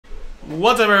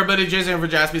What's up, everybody? Jason for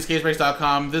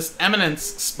JaspysCaseBreaks.com. This Eminence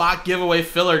spot giveaway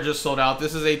filler just sold out.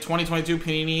 This is a 2022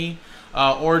 Panini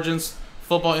Origins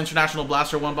Football International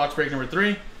Blaster 1-box break number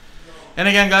 3. And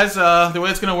again, guys, the way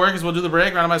it's going to work is we'll do the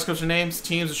break, randomize customer names,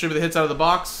 teams, distribute the hits out of the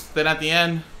box. Then at the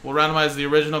end, we'll randomize the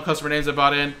original customer names that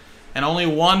bought in. And only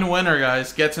one winner,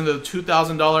 guys, gets into the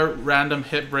 $2,000 random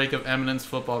hit break of Eminence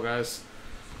football, guys.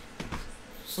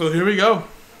 So here we go.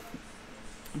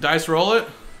 Dice roll it.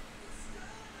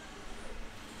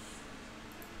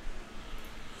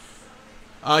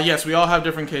 Yes, we all have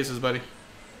different cases, buddy.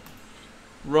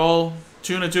 Roll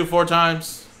 2 and a 2 4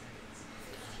 times.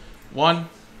 1,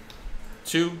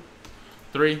 2,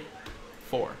 3,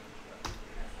 4.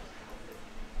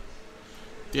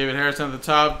 David Harrison at the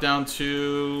top, down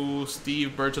to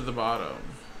Steve Birch at the bottom.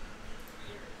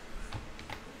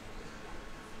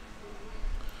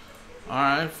 All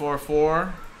right, 4,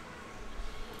 4.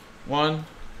 1,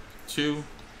 2,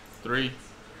 3,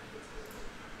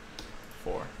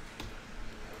 4.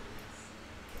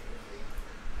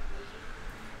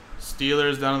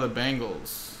 Steelers down to the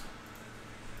Bengals.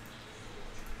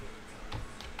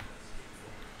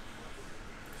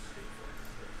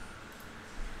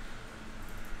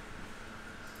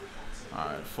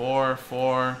 Alright, 4,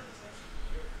 4.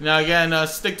 Now again,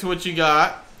 stick to what you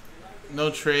got.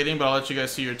 No trading, but I'll let you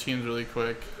guys see your teams really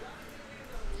quick.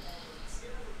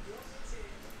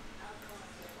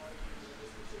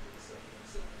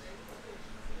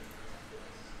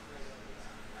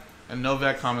 And no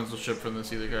vet comments will ship from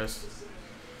this either, guys.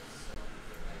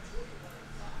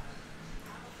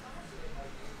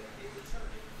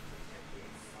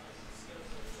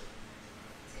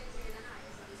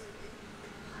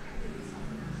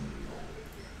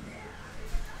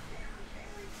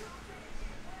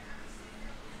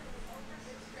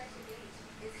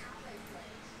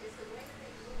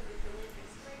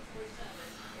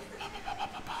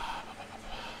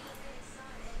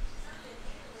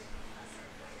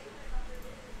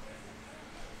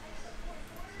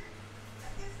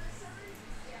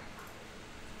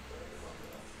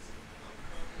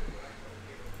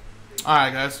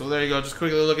 Alright, guys, so there you go. Just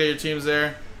quickly look at your teams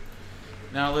there.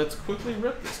 Now let's quickly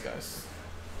rip this, guys.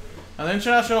 Now the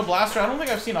International Blaster, I don't think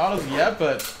I've seen autos yet,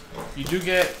 but you do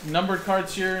get numbered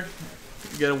cards here.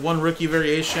 You get a 1 rookie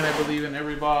variation, I believe, in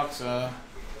every box. And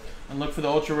look for the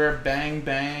ultra rare Bang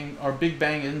Bang, or Big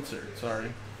Bang insert,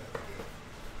 sorry.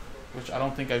 Which I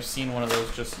don't think I've seen one of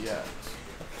those just yet.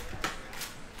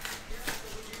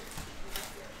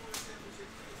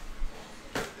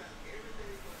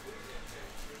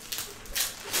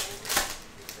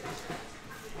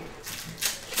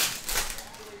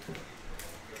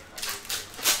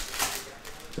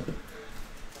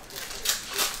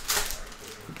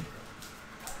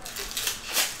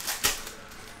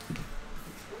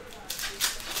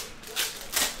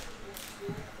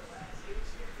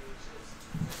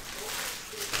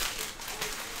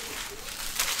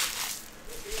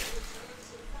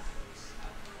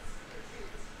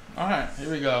 Alright, here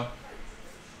we go.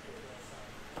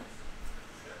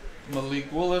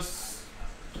 Malik Willis,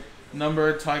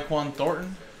 number Tyquan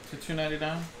Thornton to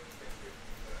 299.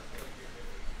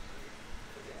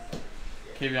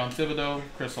 Kayvon Thibodeau,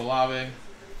 Chris Olave,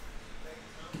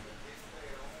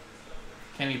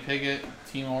 Kenny Pickett,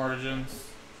 Team Origins.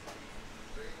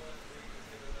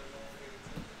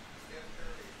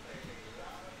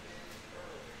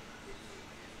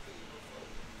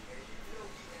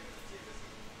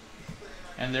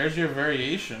 And there's your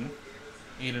variation,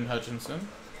 Aiden Hutchinson.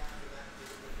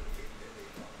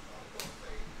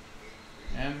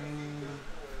 And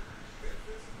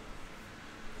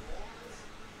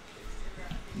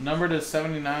number to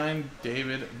 79,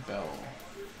 David Bell.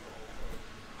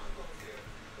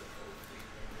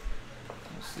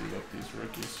 Let's see what these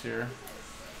rookies here.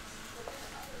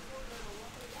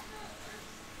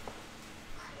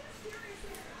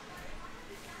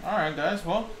 All right, guys,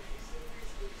 well.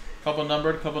 Couple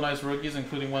numbered, couple nice rookies,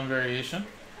 including 1 variation.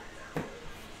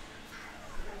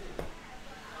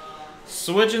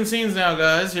 Switching scenes now,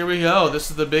 guys. Here we go. This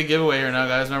is the big giveaway here now,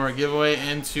 guys. Remember, giveaway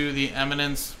into the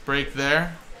Eminence break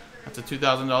there. That's a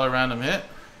 $2,000 random hit.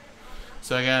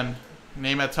 So again,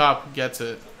 name at top gets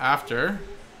it after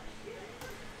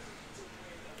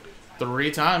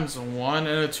 3 times. 1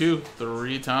 and a 2.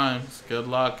 3 times. Good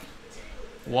luck.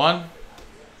 1,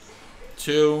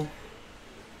 2,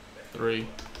 3.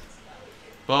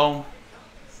 Boom.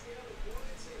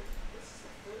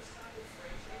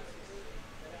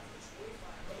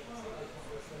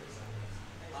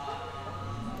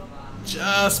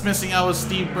 Just missing out with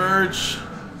Steve Birch.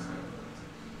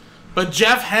 But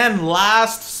Jeff Henn,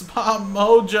 last spot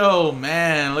mojo.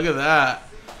 Man, look at that.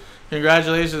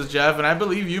 Congratulations, Jeff. And I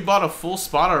believe you bought a full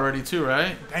spot already too,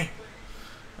 right? Dang.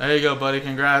 There you go, buddy.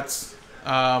 Congrats.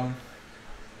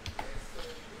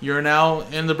 You're now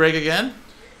in the break again.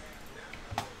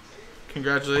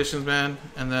 Congratulations, man.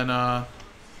 And then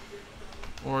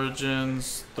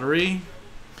Origins 3.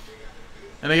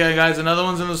 And again, guys, another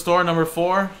one's in the store, number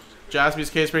 4.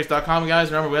 JaspysCaseBreaks.com,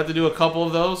 guys. Remember, we have to do a couple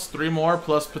of those. 3 more,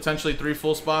 plus potentially 3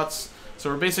 full spots. So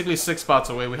we're basically 6 spots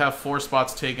away. We have 4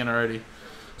 spots taken already.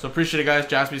 So appreciate it, guys.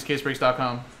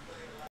 JaspysCaseBreaks.com.